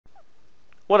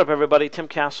What up, everybody? Tim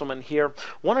Castleman here.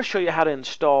 Want to show you how to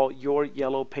install your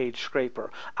Yellow Page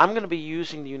scraper. I'm going to be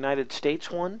using the United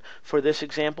States one for this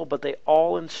example, but they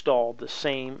all install the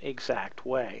same exact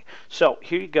way. So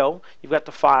here you go. You've got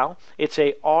the file. It's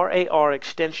a RAR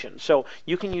extension, so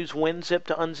you can use WinZip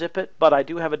to unzip it, but I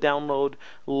do have a download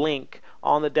link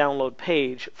on the download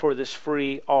page for this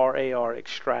free RAR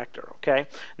extractor. Okay.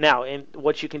 Now,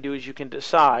 what you can do is you can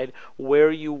decide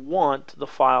where you want the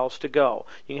files to go.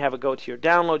 You can have it go to your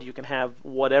download. You can have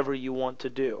whatever you want to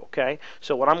do. Okay.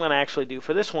 So what I'm going to actually do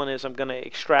for this one is I'm going to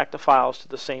extract the files to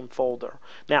the same folder.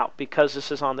 Now, because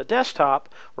this is on the desktop,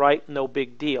 right? No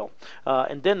big deal.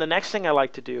 And then the next thing I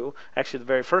like to do, actually the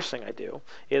very first thing I do,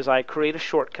 is I create a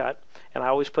shortcut. And I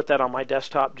always put that on my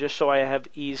desktop just so I have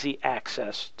easy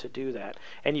access to do that.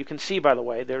 And you can see, by the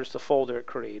way, there's the folder it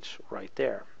creates right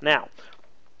there. Now,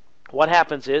 what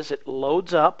happens is it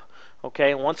loads up,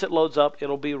 okay, and once it loads up,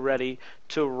 it'll be ready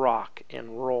to rock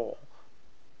and roll.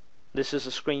 This is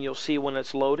the screen you'll see when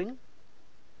it's loading.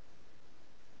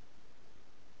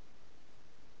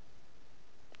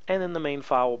 And then the main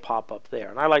file will pop up there.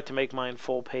 And I like to make mine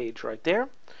full page right there.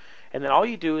 And then all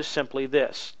you do is simply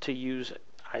this to use it.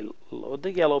 I load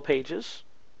the Yellow Pages.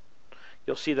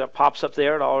 You'll see that it pops up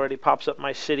there. It already pops up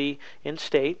my city and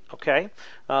state. Okay,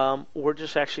 we're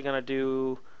just actually going to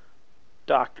do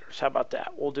doctors. How about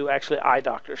that? We'll do actually eye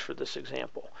doctors for this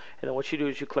example. And then what you do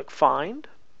is you click Find.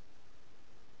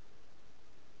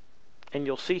 And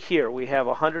you'll see here we have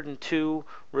 102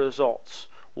 results.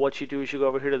 What you do is you go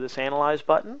over here to this Analyze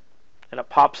button. And it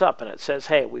pops up and it says,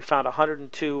 hey, we found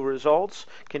 102 results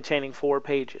containing 4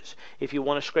 pages. If you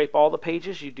want to scrape all the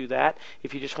pages, you do that.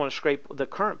 If you just want to scrape the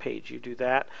current page, you do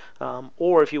that.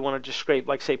 Or if you want to just scrape,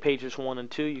 like say, pages 1 and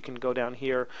 2, you can go down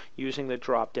here using the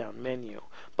drop-down menu.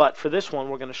 But for this one,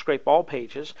 we're going to scrape all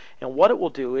pages. And what it will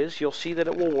do is you'll see that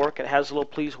it will work. It has a little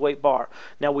please wait bar.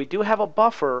 Now, we do have a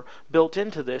buffer built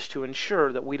into this to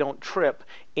ensure that we don't trip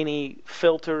any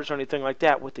filters or anything like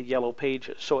that with the Yellow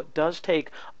Pages. So it does take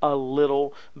a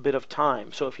little bit of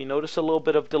time. So if you notice a little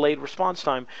bit of delayed response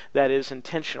time, that is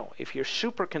intentional. If you're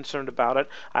super concerned about it,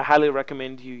 I highly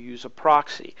recommend you use a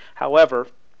proxy. However,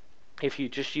 if you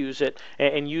just use it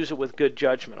and use it with good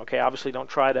judgment, okay? Obviously, don't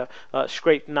try to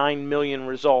scrape 9 million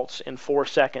results in 4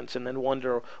 seconds and then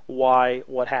wonder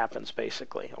what happens,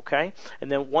 basically, okay?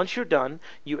 And then once you're done,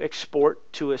 you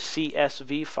export to a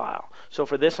CSV file. So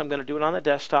for this, I'm going to do it on the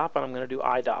desktop, and I'm going to do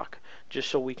iDoc just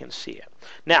so we can see it.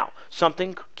 Now,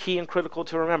 something key and critical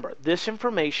to remember. This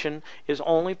information is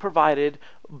only provided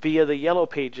via the Yellow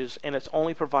Pages, and it's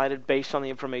only provided based on the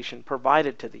information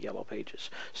provided to the Yellow Pages.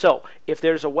 So if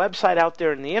there's a website out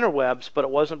there in the interwebs, but it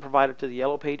wasn't provided to the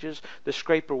Yellow Pages, the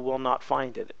scraper will not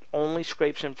find it. It only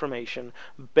scrapes information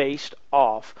based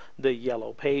off the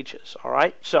Yellow Pages. All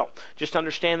right? So just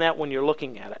understand that when you're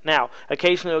looking at it. Now,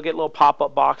 occasionally you'll get a little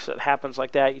pop-up box that happens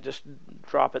like that. You just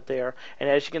drop it there. And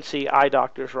as you can see, eye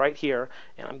doctors right here.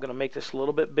 And I'm going to make this a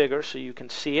little bit bigger so you can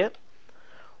see it.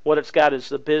 What it's got is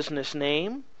the business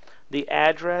name, the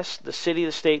address, the city,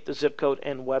 the state, the zip code,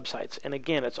 and websites. And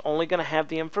again, it's only going to have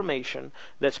the information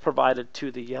that's provided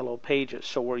to the Yellow Pages.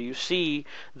 So where you see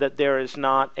that there is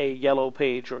not a Yellow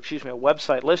Page, or excuse me, a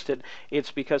website listed,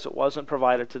 it's because it wasn't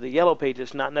provided to the Yellow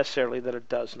Pages, not necessarily that it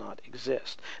does not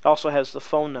exist. It also has the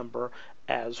phone number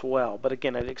as well, but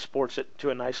again, it exports it to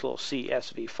a nice little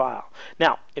CSV file.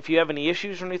 Now, if you have any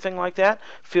issues or anything like that,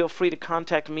 feel free to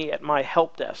contact me at my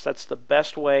help desk. That's the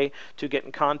best way to get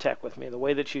in contact with me. The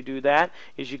way that you do that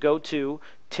is you go to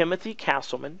Timothy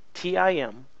Castleman,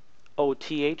 Timothy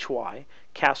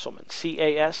Castleman,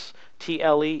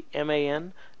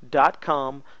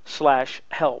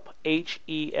 Castleman.com/help,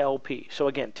 HELP. So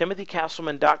again,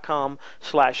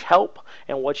 TimothyCastleman.com/help,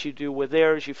 and what you do with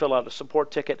there is you fill out a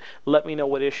support ticket, let me know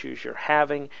what issues you're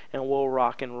having, and we'll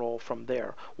rock and roll from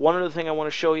there. One other thing I want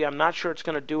to show you, I'm not sure it's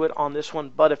going to do it on this one,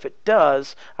 but if it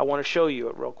does, I want to show you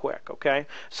it real quick, okay?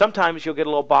 Sometimes you'll get a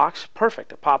little box,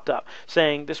 perfect, it popped up,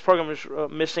 saying this program is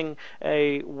missing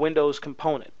a Windows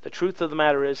component. The truth of the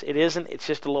matter is it isn't, it's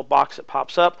just a little box that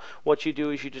pops up. What you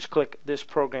do is you just click this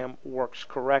program works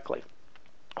correctly.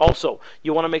 Also,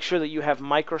 you want to make sure that you have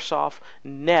Microsoft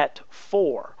Net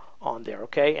 4 on there,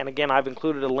 okay? And again, I've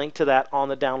included a link to that on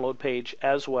the download page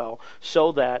as well,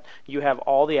 so that you have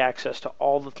all the access to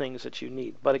all the things that you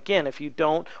need. But again, if you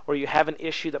don't, or you have an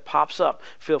issue that pops up,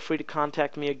 feel free to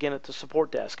contact me again at the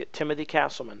support desk at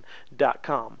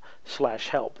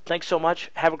TimothyCastleman.com/help. Thanks so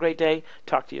much. Have a great day.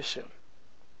 Talk to you soon.